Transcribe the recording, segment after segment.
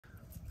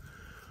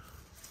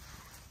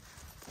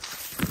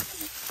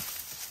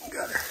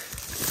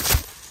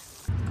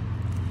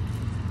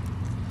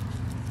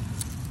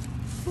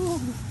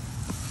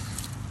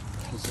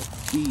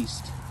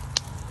beast.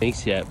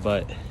 Thanks yet,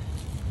 but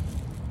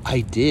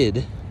I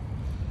did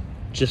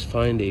just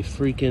find a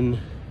freaking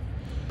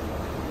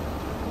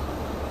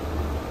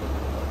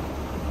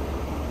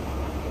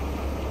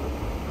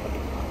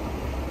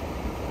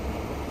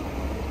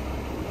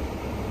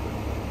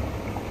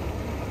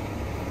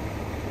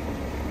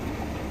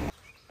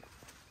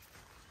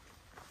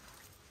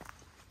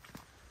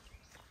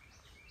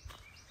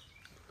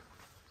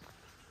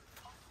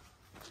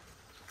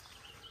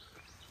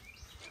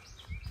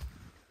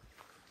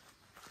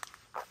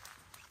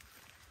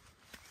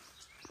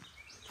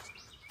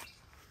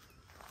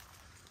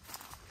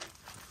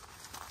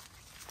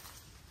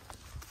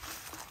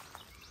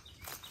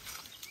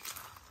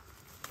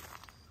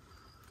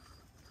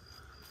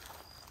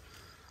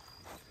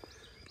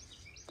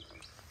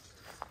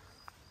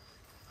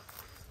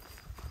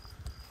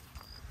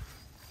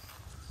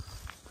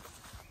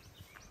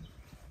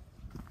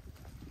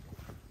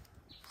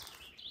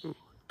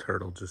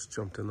turtle just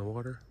jumped in the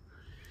water.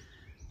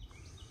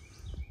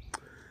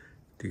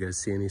 Do you guys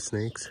see any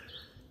snakes?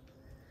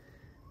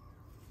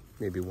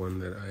 Maybe one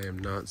that I am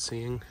not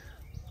seeing.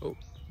 Oh,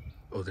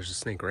 there's a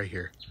snake right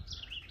here.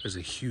 There's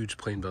a huge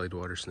plain-bellied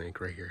water snake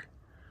right here.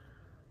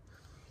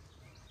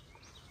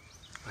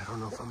 I don't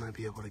know if I'm gonna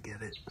be able to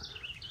get it. Let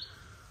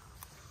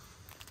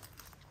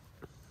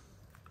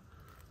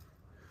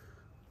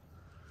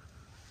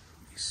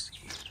me see.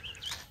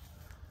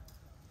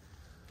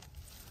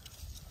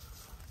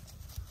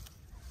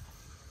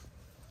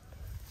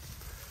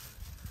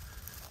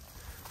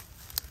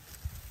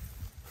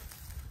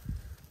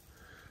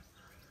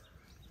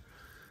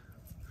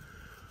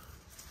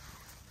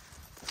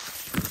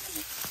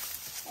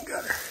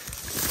 Got her.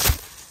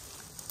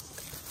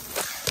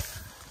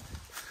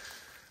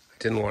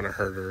 I didn't want to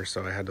hurt her,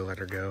 so I had to let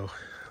her go.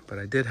 But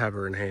I did have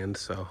her in hand,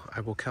 so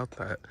I will count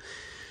that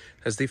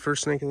as the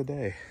first snake of the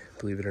day,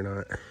 believe it or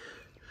not.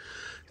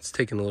 It's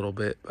taken a little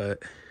bit,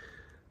 but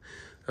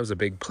that was a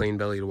big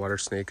plain-bellied water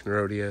snake,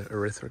 Nerodia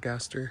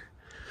erythrogaster.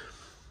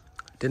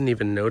 Didn't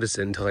even notice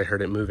it until I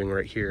heard it moving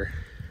right here.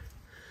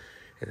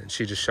 And then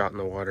she just shot in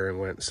the water and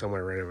went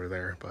somewhere right over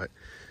there. But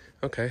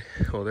okay,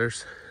 well,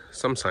 there's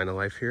some sign of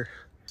life here.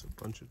 There's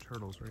a bunch of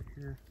turtles right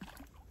here.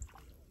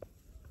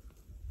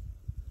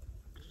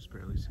 Just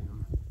barely see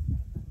them.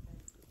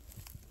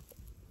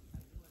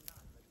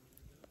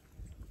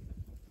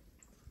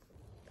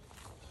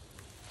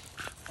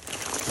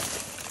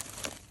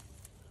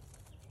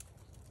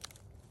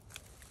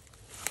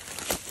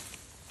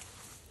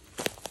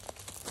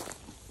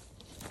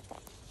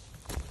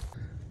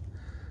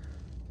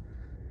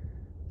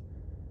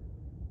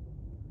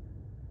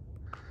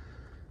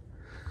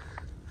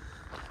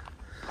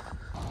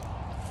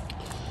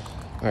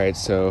 All right,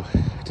 so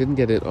didn't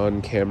get it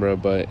on camera,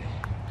 but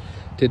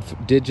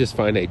did just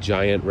find a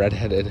giant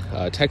redheaded,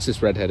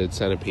 Texas redheaded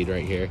centipede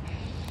right here.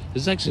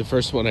 This is actually the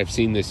first one I've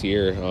seen this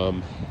year.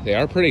 They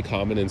are pretty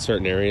common in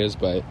certain areas,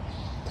 but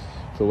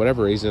for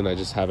whatever reason, I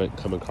just haven't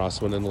come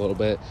across one in a little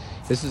bit.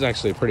 This is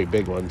actually a pretty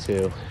big one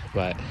too,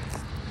 but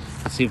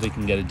let's see if we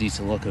can get a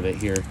decent look of it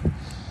here.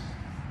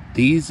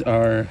 These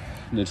are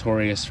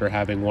notorious for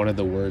having one of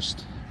the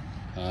worst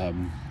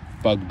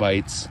bug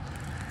bites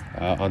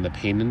on the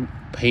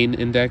pain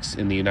index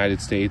in the United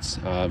States.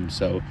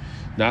 So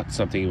not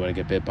something you want to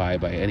get bit by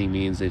any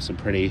means. They have some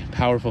pretty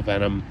powerful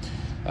venom,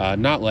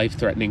 not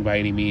life-threatening by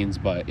any means,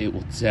 but it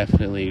will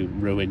definitely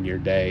ruin your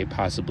day,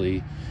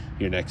 possibly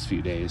your next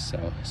few days.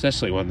 So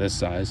especially one this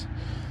size.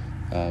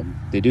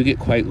 They do get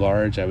quite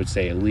large. I would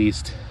say at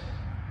least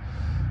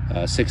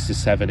 6 to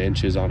 7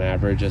 inches on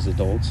average as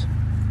adults.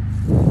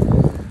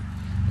 Look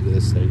at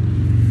this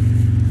thing.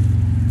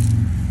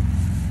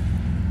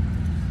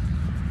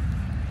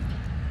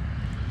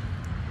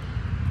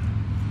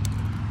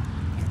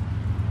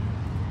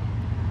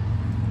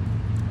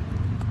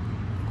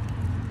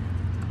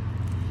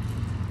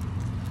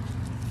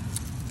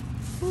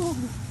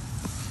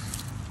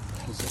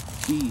 That is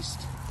a beast.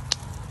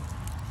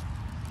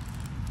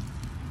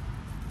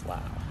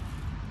 Wow.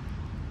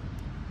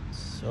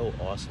 So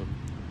awesome.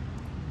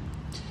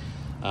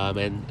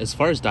 And as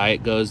far as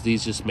diet goes,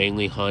 these just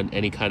mainly hunt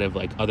any kind of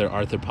like other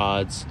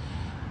arthropods,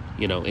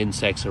 you know,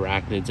 insects,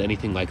 arachnids,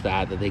 anything like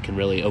that they can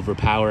really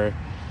overpower.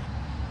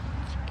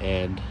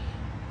 And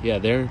yeah,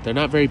 they're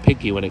not very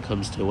picky when it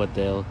comes to what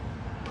they'll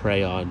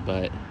prey on,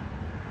 but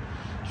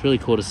it's really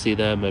cool to see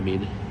them. I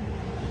mean,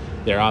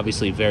 they're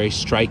obviously very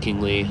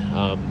strikingly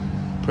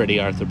pretty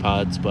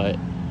arthropods, but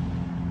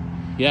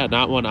yeah,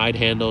 not one I'd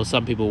handle.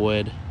 Some people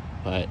would,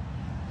 but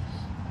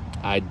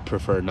I'd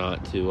prefer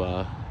not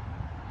to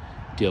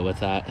deal with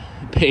that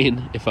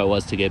pain if I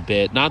was to get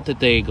bit. Not that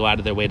they go out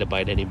of their way to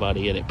bite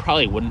anybody, and it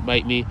probably wouldn't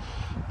bite me,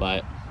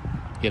 but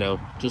you know,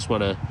 just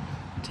want to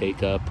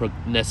take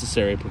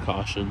necessary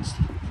precautions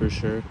for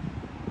sure.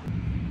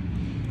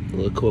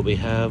 Look what we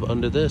have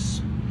under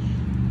this.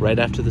 Right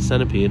after the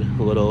centipede,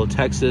 a little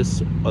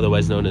Texas,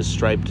 otherwise known as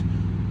striped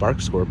bark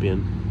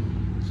scorpion.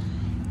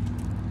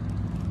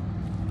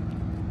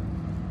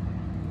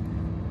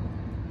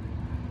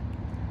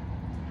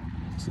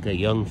 It's like a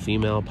young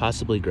female,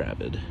 possibly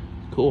gravid.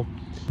 Cool. cool.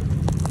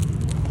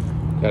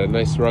 Got a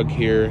nice rug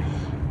here.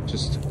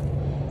 Just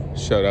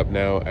showed up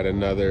now at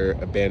another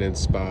abandoned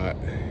spot.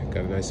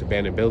 Got a nice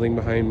abandoned building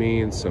behind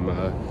me and some,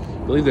 I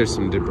believe there's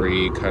some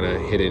debris kind of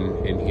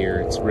hidden in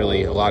here. It's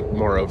really a lot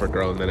more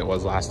overgrown than it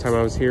was last time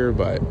I was here,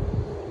 but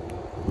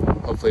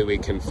hopefully we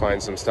can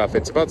find some stuff.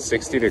 It's about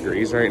 60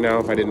 degrees right now,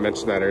 if I didn't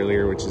mention that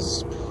earlier, which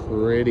is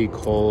pretty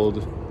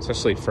cold,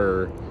 especially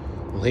for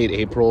late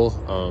April.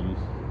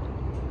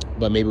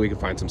 But maybe we can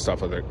find some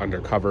stuff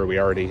under cover. We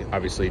already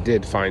obviously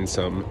did find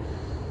some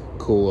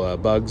cool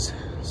bugs,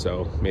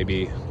 so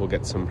maybe we'll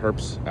get some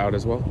herps out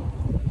as well.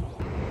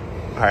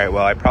 All right,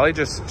 well, I probably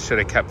just should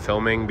have kept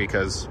filming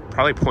because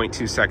probably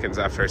 0.2 seconds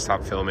after I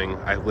stopped filming,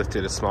 I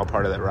lifted a small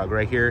part of that rug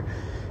right here,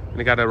 and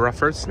I got a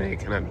rough earth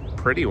snake, and a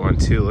pretty one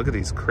too. Look at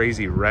these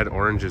crazy red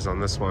oranges on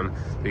this one.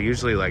 They're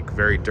usually like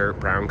very dirt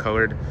brown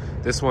colored.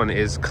 This one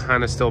is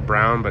kind of still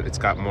brown, but it's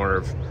got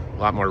a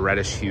lot more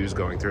reddish hues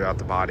going throughout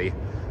the body.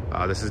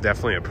 This is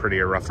definitely a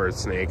prettier rough earth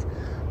snake.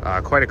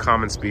 Quite a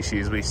common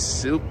species. We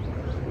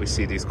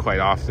see these quite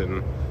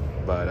often,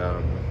 but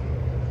come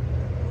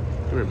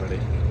here, buddy.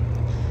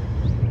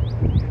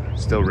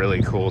 Still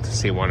really cool to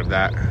see one of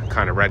that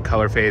kind of red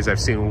color phase. I've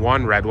seen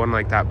one red one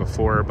like that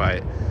before,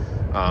 but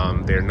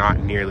they're not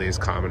nearly as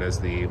common as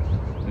the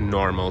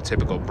normal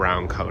typical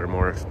brown color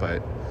morph,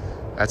 but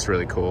that's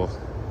really cool.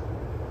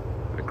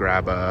 I'm gonna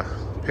grab a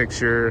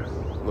picture,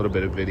 a little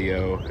bit of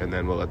video, and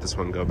then we'll let this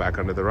one go back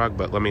under the rug.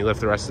 But let me lift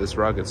the rest of this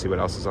rug and see what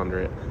else is under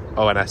it.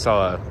 Oh, and I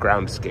saw a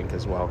ground skink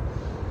as well.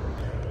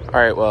 All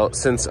right, well,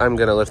 since I'm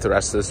gonna lift the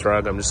rest of this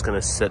rug, I'm just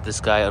gonna set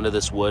this guy under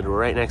this wood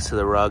right next to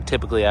the rug.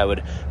 Typically, I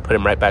would put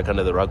him right back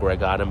under the rug where I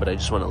got him, but I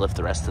just wanna lift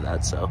the rest of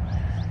that, so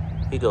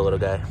here you go, little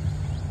guy.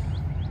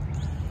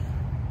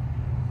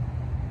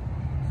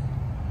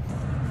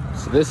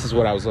 So this is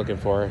what I was looking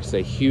for. It's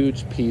a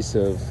huge piece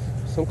of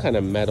some kind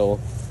of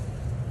metal,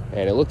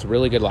 and it looked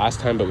really good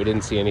last time, but we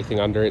didn't see anything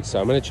under it, so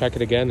I'm gonna check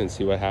it again and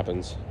see what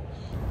happens.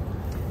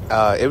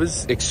 It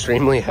was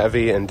extremely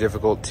heavy and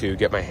difficult to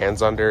get my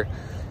hands under,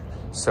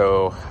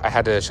 so I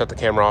had to shut the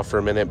camera off for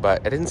a minute,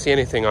 but I didn't see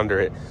anything under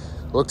it.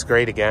 It looked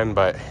great again,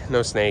 but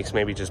no snakes,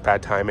 maybe just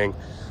bad timing.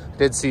 I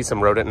did see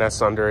some rodent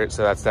nests under it,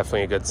 so that's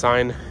definitely a good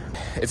sign.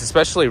 It's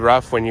especially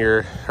rough when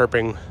you're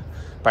herping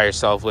by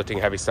yourself, lifting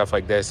heavy stuff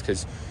like this,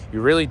 because you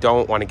really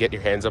don't want to get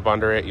your hands up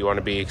under it. You want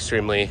to be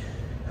extremely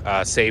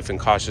safe and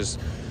cautious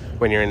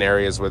when you're in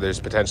areas where there's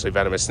potentially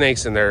venomous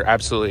snakes, and there are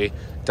absolutely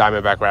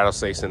diamondback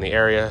rattlesnakes in the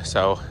area,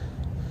 so,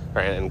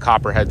 and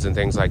copperheads and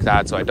things like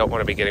that, so I don't want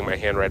to be getting my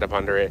hand right up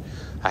under it.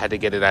 I had to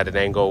get it at an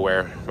angle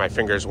where my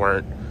fingers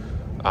weren't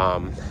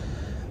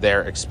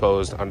there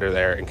exposed under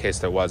there in case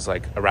there was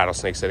like a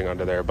rattlesnake sitting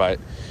under there. But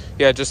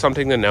yeah, just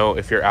something to note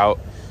if you're out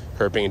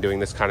herping and doing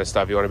this kind of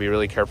stuff. You want to be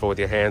really careful with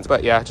your hands.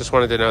 But yeah, just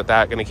wanted to note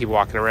that. Gonna keep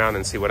walking around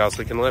and see what else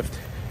we can lift.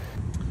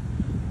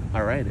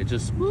 All right, it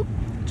just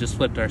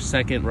flipped our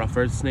second rough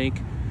earth snake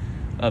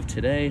of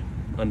today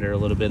under a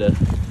little bit of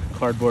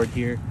cardboard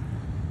here.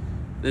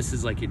 This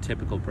is like your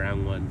typical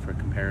brown one for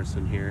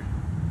comparison here.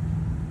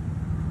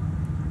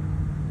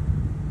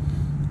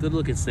 Good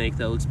looking snake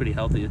though, looks pretty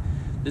healthy.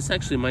 This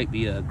actually might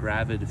be a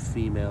gravid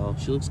female.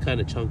 She looks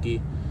kind of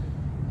chunky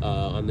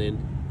on the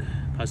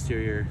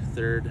posterior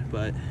third,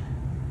 but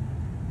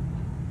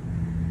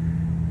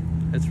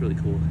that's really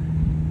cool.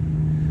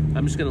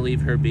 I'm just gonna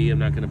leave her be. I'm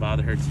not gonna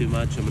bother her too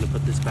much. I'm gonna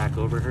put this back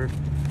over her,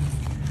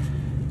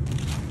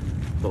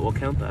 but we'll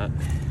count that.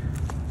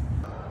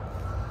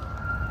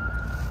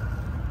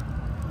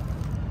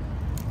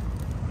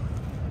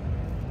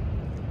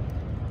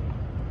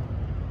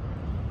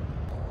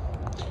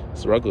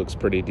 This rug looks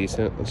pretty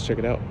decent. Let's check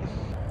it out.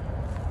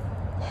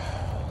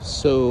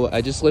 So I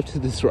just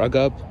lifted this rug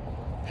up.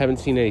 Haven't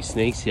seen any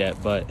snakes yet,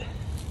 but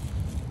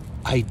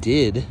I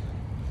did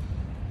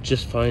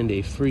just find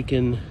a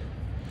freaking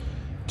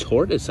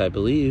tortoise, I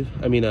believe.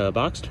 I mean, a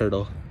box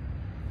turtle.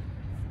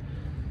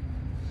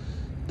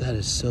 That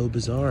is so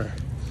bizarre.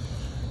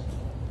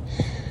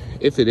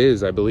 If it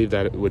is, I believe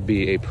that it would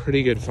be a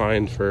pretty good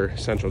find for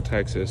Central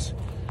Texas.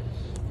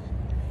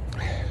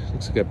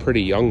 Looks like a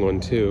pretty young one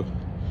too.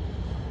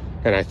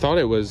 And I thought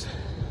it was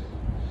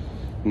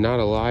not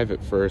alive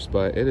at first,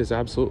 but it is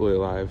absolutely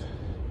alive.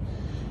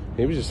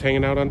 Maybe just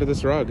hanging out under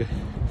this rug,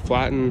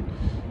 kind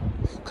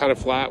of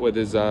flat with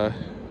his arms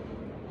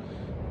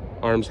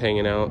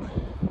hanging out.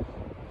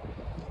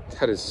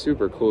 That is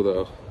super cool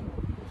though.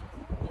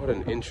 What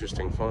an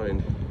interesting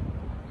find.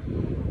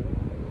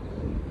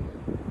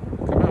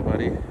 Come out,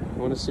 buddy. I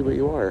want to see what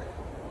you are.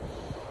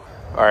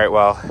 All right,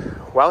 well,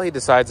 while he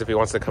decides if he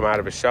wants to come out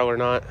of his shell or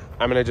not,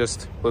 I'm gonna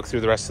just look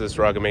through the rest of this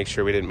rug and make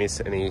sure we didn't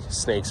miss any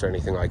snakes or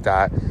anything like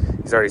that.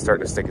 He's already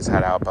starting to stick his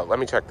head out, but let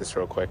me check this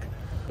real quick.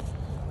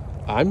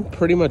 I'm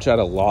pretty much at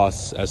a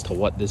loss as to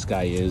what this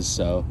guy is,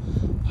 so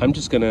I'm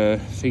just gonna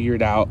figure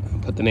it out,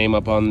 put the name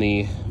up on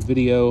the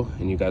video,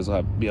 and you guys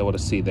will be able to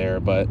see there.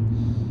 But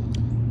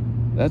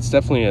that's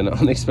definitely an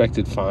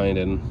unexpected find,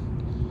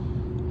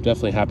 and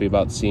definitely happy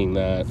about seeing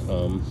that.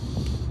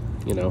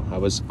 You know, I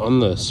was on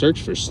the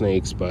search for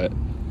snakes, but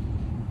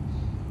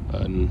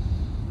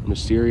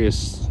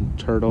mysterious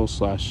turtle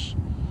slash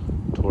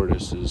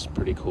tortoise is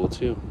pretty cool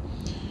too.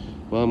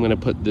 Well, I'm gonna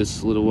put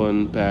this little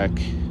one back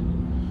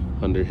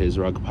under his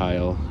rug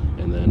pile,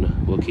 and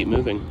then we'll keep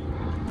moving.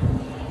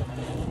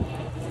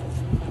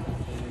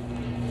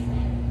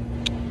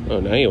 Oh,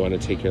 now you want to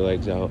take your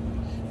legs out.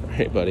 All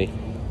right, buddy. Here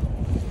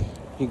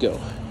you go.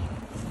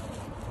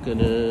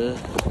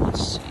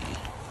 Let's see,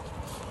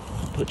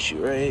 put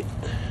you right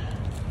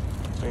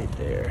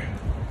there.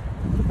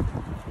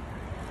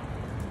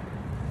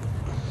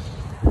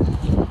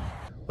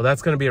 Well,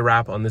 that's going to be a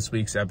wrap on this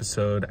week's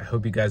episode. I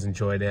hope you guys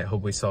enjoyed it.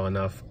 Hope we saw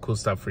enough cool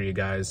stuff for you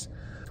guys.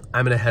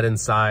 I'm going to head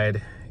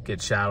inside,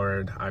 get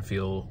showered. I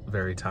feel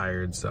very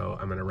tired, so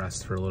I'm going to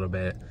rest for a little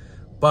bit.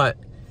 But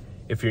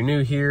if you're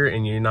new here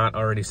and you're not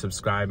already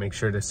subscribed, make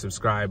sure to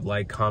subscribe,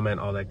 like, comment,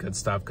 all that good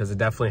stuff, because it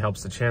definitely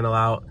helps the channel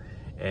out.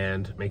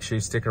 And make sure you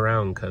stick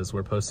around, because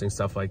we're posting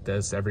stuff like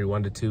this every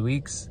 1 to 2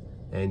 weeks,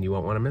 and you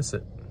won't want to miss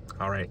it.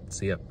 All right,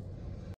 see ya.